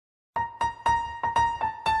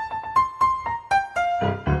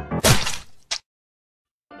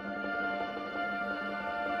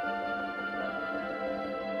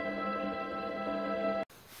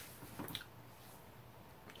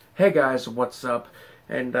Hey guys, what's up?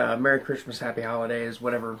 And Merry Christmas, Happy Holidays,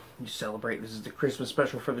 whatever you celebrate. This is the Christmas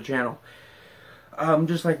special for the channel.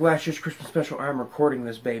 Just like last year's Christmas special, I'm recording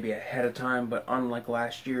this baby ahead of time, but unlike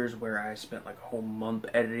last year's where I spent like a whole month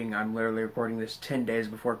editing, I'm literally recording this 10 days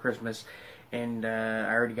before Christmas, and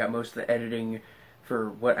I already got most of the editing for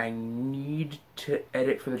what I need to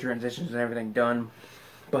edit for the transitions and everything done.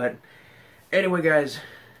 But anyway, guys,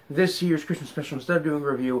 this year's Christmas special, instead of doing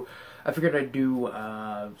a review, I figured I'd do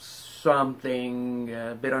something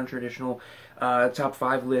a bit untraditional. Top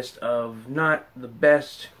 5 list of not the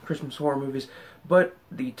best Christmas horror movies, but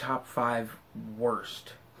the top 5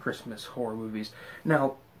 worst Christmas horror movies.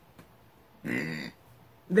 Now,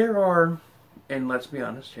 there are, and let's be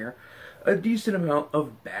honest here, a decent amount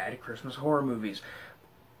of bad Christmas horror movies.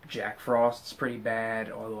 Jack Frost's pretty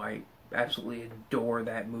bad, although I absolutely adore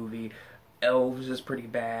that movie. Elves is pretty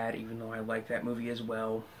bad, even though I like that movie as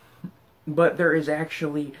well. But there is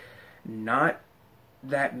actually not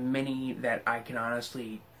that many that I can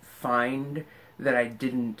honestly find that I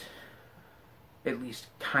didn't at least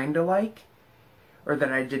kinda like, or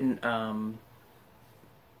that I didn't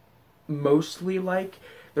mostly like.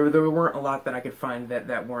 There weren't a lot that I could find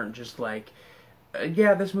that weren't just like,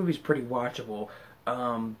 yeah, this movie's pretty watchable,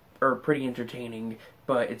 or pretty entertaining,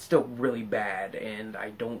 but it's still really bad, and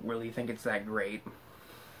I don't really think it's that great.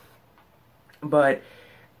 But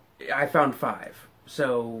I found 5,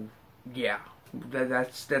 so yeah,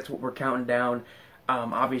 that's what we're counting down.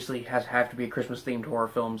 Obviously, have to be Christmas themed horror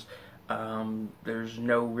films. There's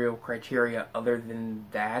no real criteria other than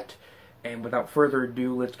that. And without further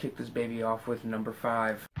ado, let's kick this baby off with number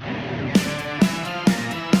 5.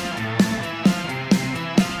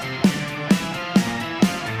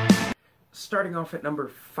 Starting off at number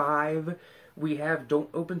 5, we have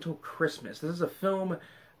Don't Open Till Christmas. This is a film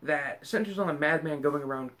that centers on a madman going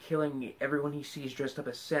around killing everyone he sees dressed up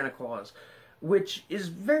as Santa Claus, which is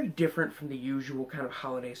very different from the usual kind of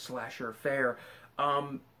holiday slasher affair.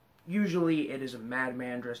 Usually it is a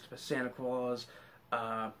madman dressed up as Santa Claus,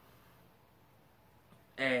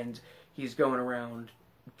 and he's going around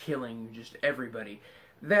killing just everybody.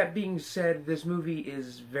 That being said, this movie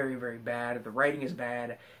is very, very bad. The writing is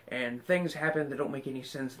bad, and things happen that don't make any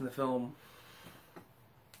sense in the film.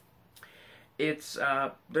 It's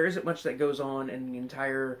there isn't much that goes on in the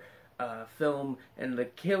entire film, and the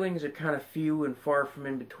killings are kind of few and far from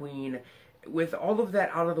in between. With all of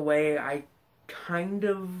that out of the way, I kind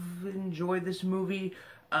of enjoy this movie.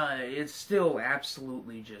 It's still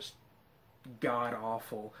absolutely just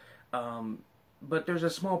god-awful. But there's a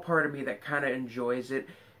small part of me that kind of enjoys it.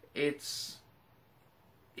 It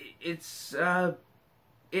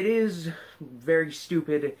is very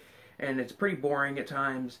stupid, and it's pretty boring at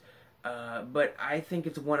times. But I think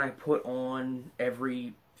it's one I put on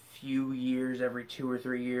every few years, every 2 or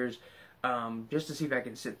 3 years, just to see if I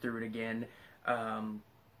can sit through it again. And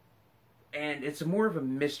it's more of a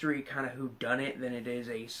mystery kind of whodunit than it is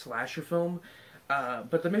a slasher film.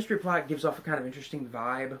 But the mystery plot gives off a kind of interesting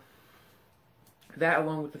vibe. That,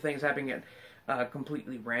 along with the things happening at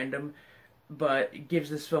completely random, but it gives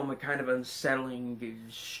this film a kind of unsettling,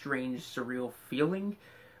 strange, surreal feeling.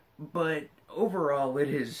 But overall, it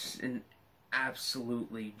is an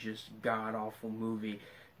absolutely just god-awful movie.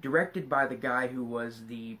 Directed by the guy who was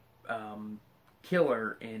the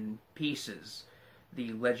killer in Pieces,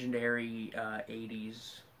 the legendary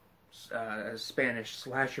 80s Spanish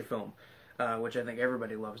slasher film, which I think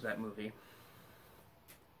everybody loves that movie.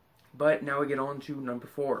 But now we get on to number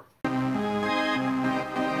 4.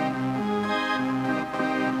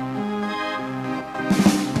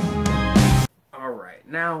 Alright,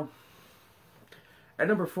 now, at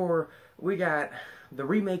number 4, we got the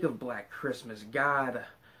remake of Black Christmas. God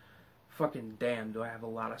fucking damn, do I have a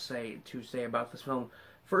lot to say about this film.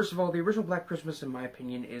 First of all, the original Black Christmas, in my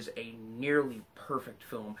opinion, is a nearly perfect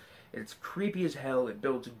film. It's creepy as hell, it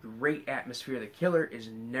builds a great atmosphere, the killer is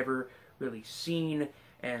never really seen,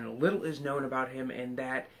 and little is known about him, and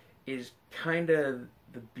that is kind of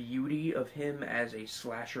the beauty of him as a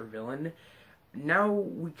slasher villain. Now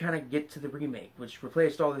we kind of get to the remake, which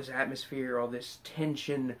replaced all this atmosphere, all this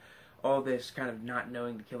tension, all this kind of not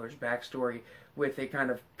knowing the killer's backstory, with a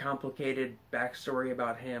kind of complicated backstory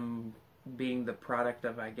about him being the product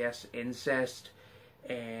of, I guess, incest,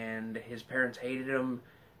 and his parents hated him,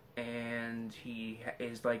 and he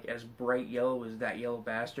is like as bright yellow as that yellow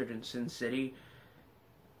bastard in Sin City,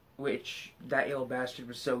 which that yellow bastard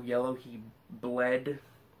was so yellow he bled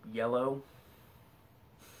yellow.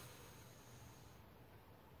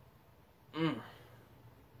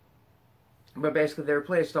 But basically they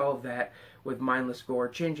replaced all of that with mindless gore,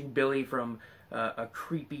 changing Billy from a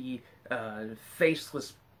creepy,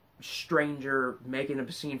 faceless stranger making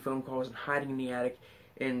obscene phone calls and hiding in the attic,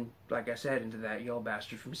 and like I said, into that yellow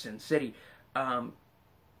bastard from Sin City. And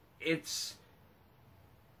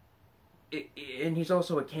he's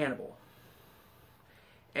also a cannibal,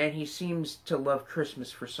 and he seems to love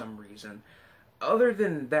Christmas for some reason. Other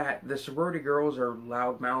than that, the sorority girls are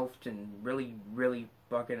loudmouthed and really, really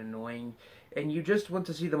fucking annoying, and you just want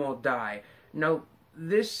to see them all die. Now,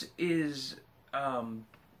 this is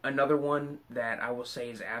another one that I will say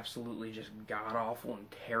is absolutely just god-awful and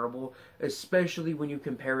terrible, especially when you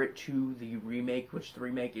compare it to the remake, which the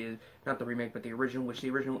remake is, not the remake, but the original, which the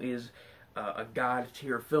original is a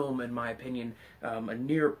god-tier film, in my opinion, a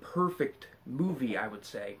near-perfect movie, I would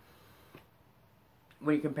say.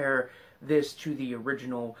 When you compare this to the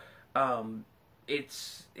original,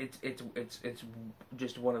 it's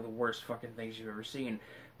just one of the worst fucking things you've ever seen.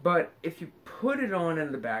 But if you put it on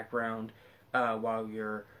in the background while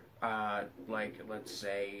you're like, let's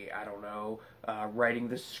say, I don't know, writing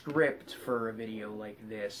the script for a video like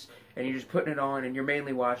this, and you're just putting it on and you're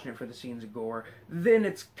mainly watching it for the scenes of gore, then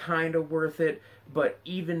it's kind of worth it. But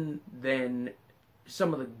even then,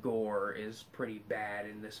 some of the gore is pretty bad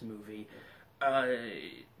in this movie.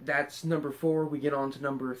 That's number 4. We get on to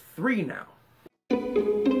number 3 now.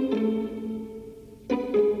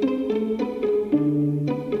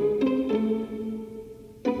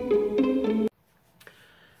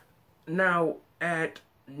 Now, at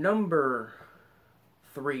number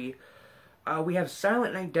 3, we have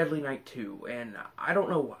Silent Night, Deadly Night 2, and I don't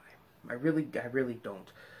know why. I really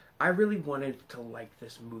don't. I really wanted to like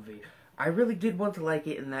this movie. I really did want to like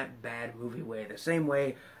it in that bad movie way, the same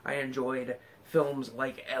way I enjoyed films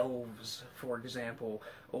like Elves, for example,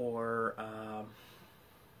 or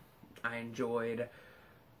I enjoyed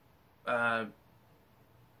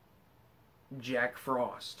Jack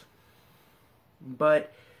Frost.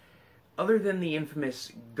 But other than the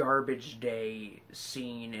infamous Garbage Day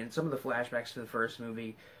scene and some of the flashbacks to the first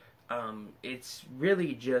movie, it's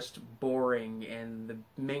really just boring, and the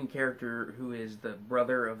main character, who is the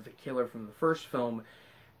brother of the killer from the first film,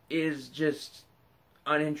 is just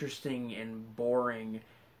uninteresting and boring,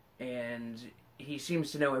 and he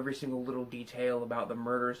seems to know every single little detail about the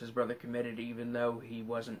murders his brother committed, even though he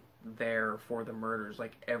wasn't there for the murders,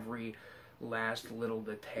 like every last little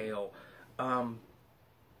detail.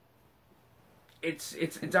 It's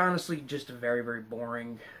honestly just a very, very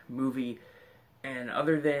boring movie. And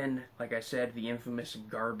other than, like I said, the infamous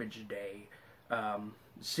Garbage Day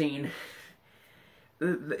scene,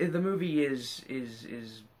 the movie is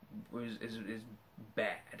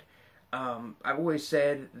bad. I've always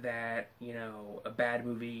said that, you know, a bad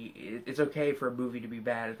movie, it's okay for a movie to be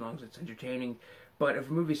bad as long as it's entertaining. But if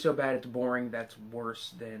a movie's so bad it's boring, that's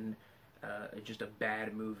worse than just a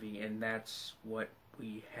bad movie, and that's what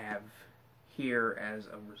we have here as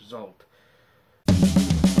a result.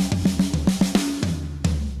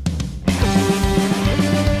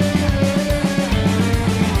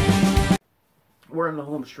 We're in the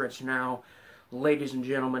home stretch now, ladies and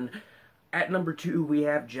gentlemen. At number 2, we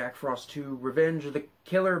have Jack Frost 2, Revenge of the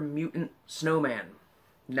Killer Mutant Snowman.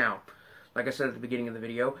 Now, like I said at the beginning of the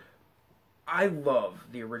video, I love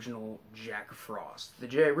the original Jack Frost.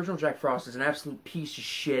 The original Jack Frost is an absolute piece of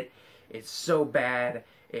shit. It's so bad,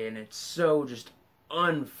 and it's so just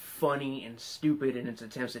unfunny and stupid in its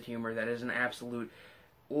attempts at humor that is an absolute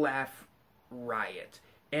laugh riot.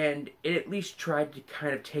 And it at least tried to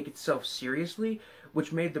kind of take itself seriously,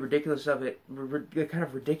 which made the ridiculousness of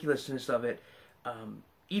it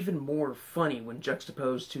even more funny when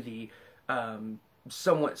juxtaposed to the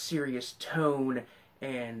somewhat serious tone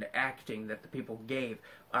and acting that the people gave.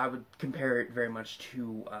 I would compare it very much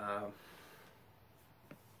to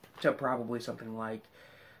probably something like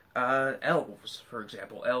Elves, for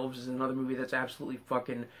example. Elves is another movie that's absolutely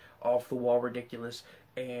fucking off-the-wall ridiculous,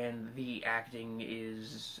 and the acting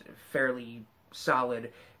is fairly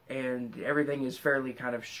solid, and everything is fairly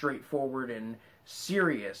kind of straightforward and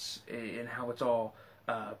serious in how it's all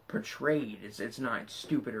portrayed. It's not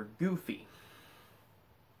stupid or goofy.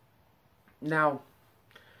 Now,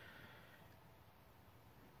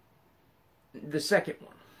 the second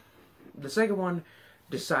one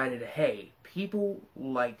decided, hey, people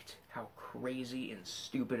liked how crazy and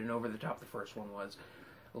stupid and over the top the first one was.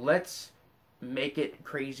 Let's make it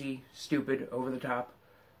crazy, stupid, over the top,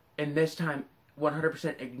 and this time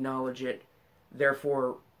 100% acknowledge it,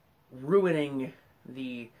 therefore ruining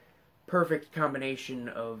the perfect combination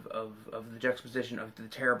of the juxtaposition of the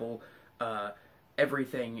terrible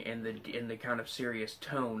everything in the kind of serious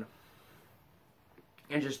tone,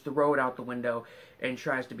 and just throw it out the window and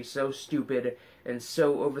tries to be so stupid and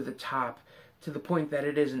so over the top to the point that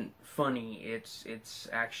it isn't funny. It's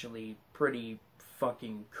actually pretty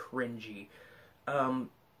fucking cringy. Um,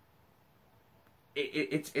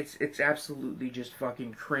 it's absolutely just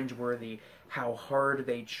fucking cringeworthy how hard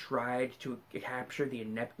they tried to capture the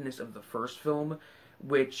ineptness of the first film,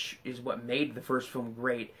 which is what made the first film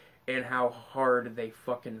great, and how hard they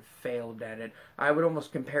fucking failed at it. I would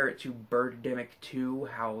almost compare it to Birdemic 2,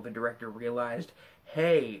 how the director realized,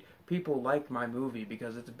 hey, people like my movie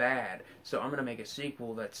because it's bad, so I'm gonna make a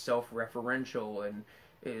sequel that's self-referential and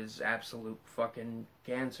is absolute fucking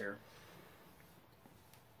cancer.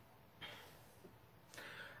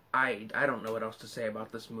 I don't know what else to say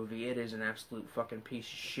about this movie. It is an absolute fucking piece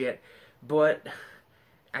of shit. But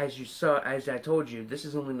as I told you, this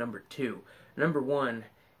is only number 2. Number 1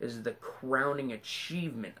 is the crowning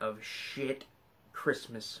achievement of shit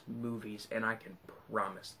Christmas movies, and I can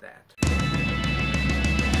promise that.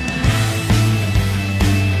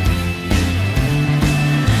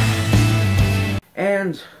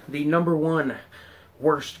 And the number 1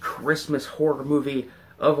 worst Christmas horror movie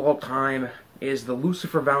of all time is the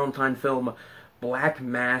Lucifer Valentine film Black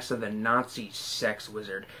Mass of the Nazi Sex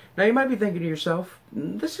Wizard. Now you might be thinking to yourself,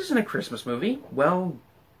 this isn't a Christmas movie. Well,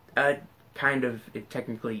 kind of, it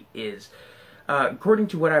technically is. According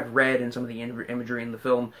to what I've read and some of the imagery in the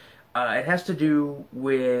film, it has to do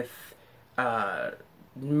with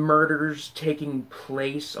murders taking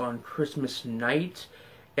place on Christmas night,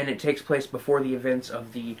 and it takes place before the events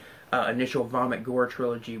of the initial Vomit Gore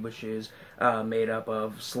trilogy, which is made up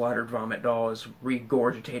of Slaughtered Vomit Dolls,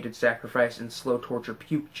 Regurgitated Sacrifice, and Slow Torture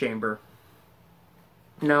Puke Chamber.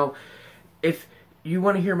 Now, if you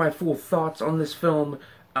want to hear my full thoughts on this film,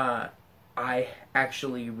 I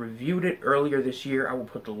actually reviewed it earlier this year. I will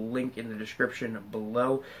put the link in the description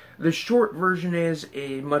below. The short version is,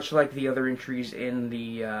 much like the other entries in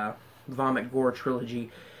the Vomit Gore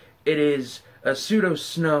trilogy, it is a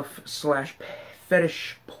pseudo-snuff slash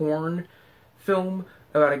fetish porn film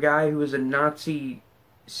about a guy who is a Nazi,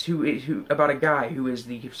 about a guy who is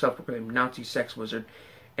the self-proclaimed Nazi sex wizard,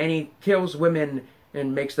 and he kills women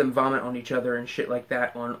and makes them vomit on each other and shit like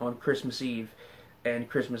that on Christmas Eve and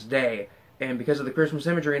Christmas Day. And because of the Christmas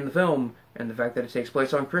imagery in the film and the fact that it takes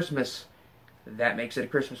place on Christmas, that makes it a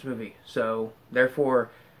Christmas movie. So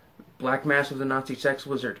therefore, Black Mass of the Nazi Sex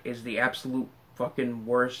Wizard is the absolute fucking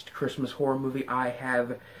worst Christmas horror movie I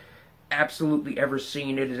have absolutely ever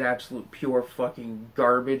seen. It is absolute pure fucking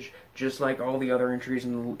garbage, just like all the other entries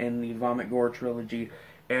in the Vomit Gore trilogy,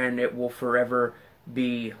 and it will forever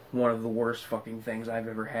be one of the worst fucking things I've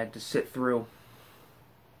ever had to sit through.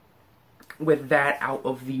 With that out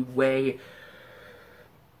of the way,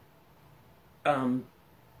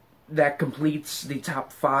 that completes the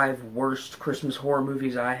top 5 worst Christmas horror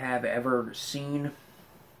movies I have ever seen.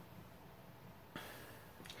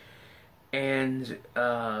 And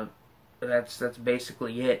that's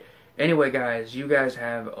basically it. Anyway, guys, you guys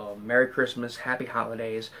have a Merry Christmas, Happy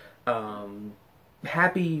Holidays,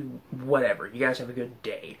 Happy whatever. You guys have a good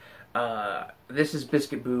day. This is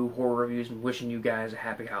Biscuit Boo Horror Reviews, and wishing you guys a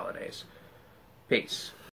Happy Holidays. Peace.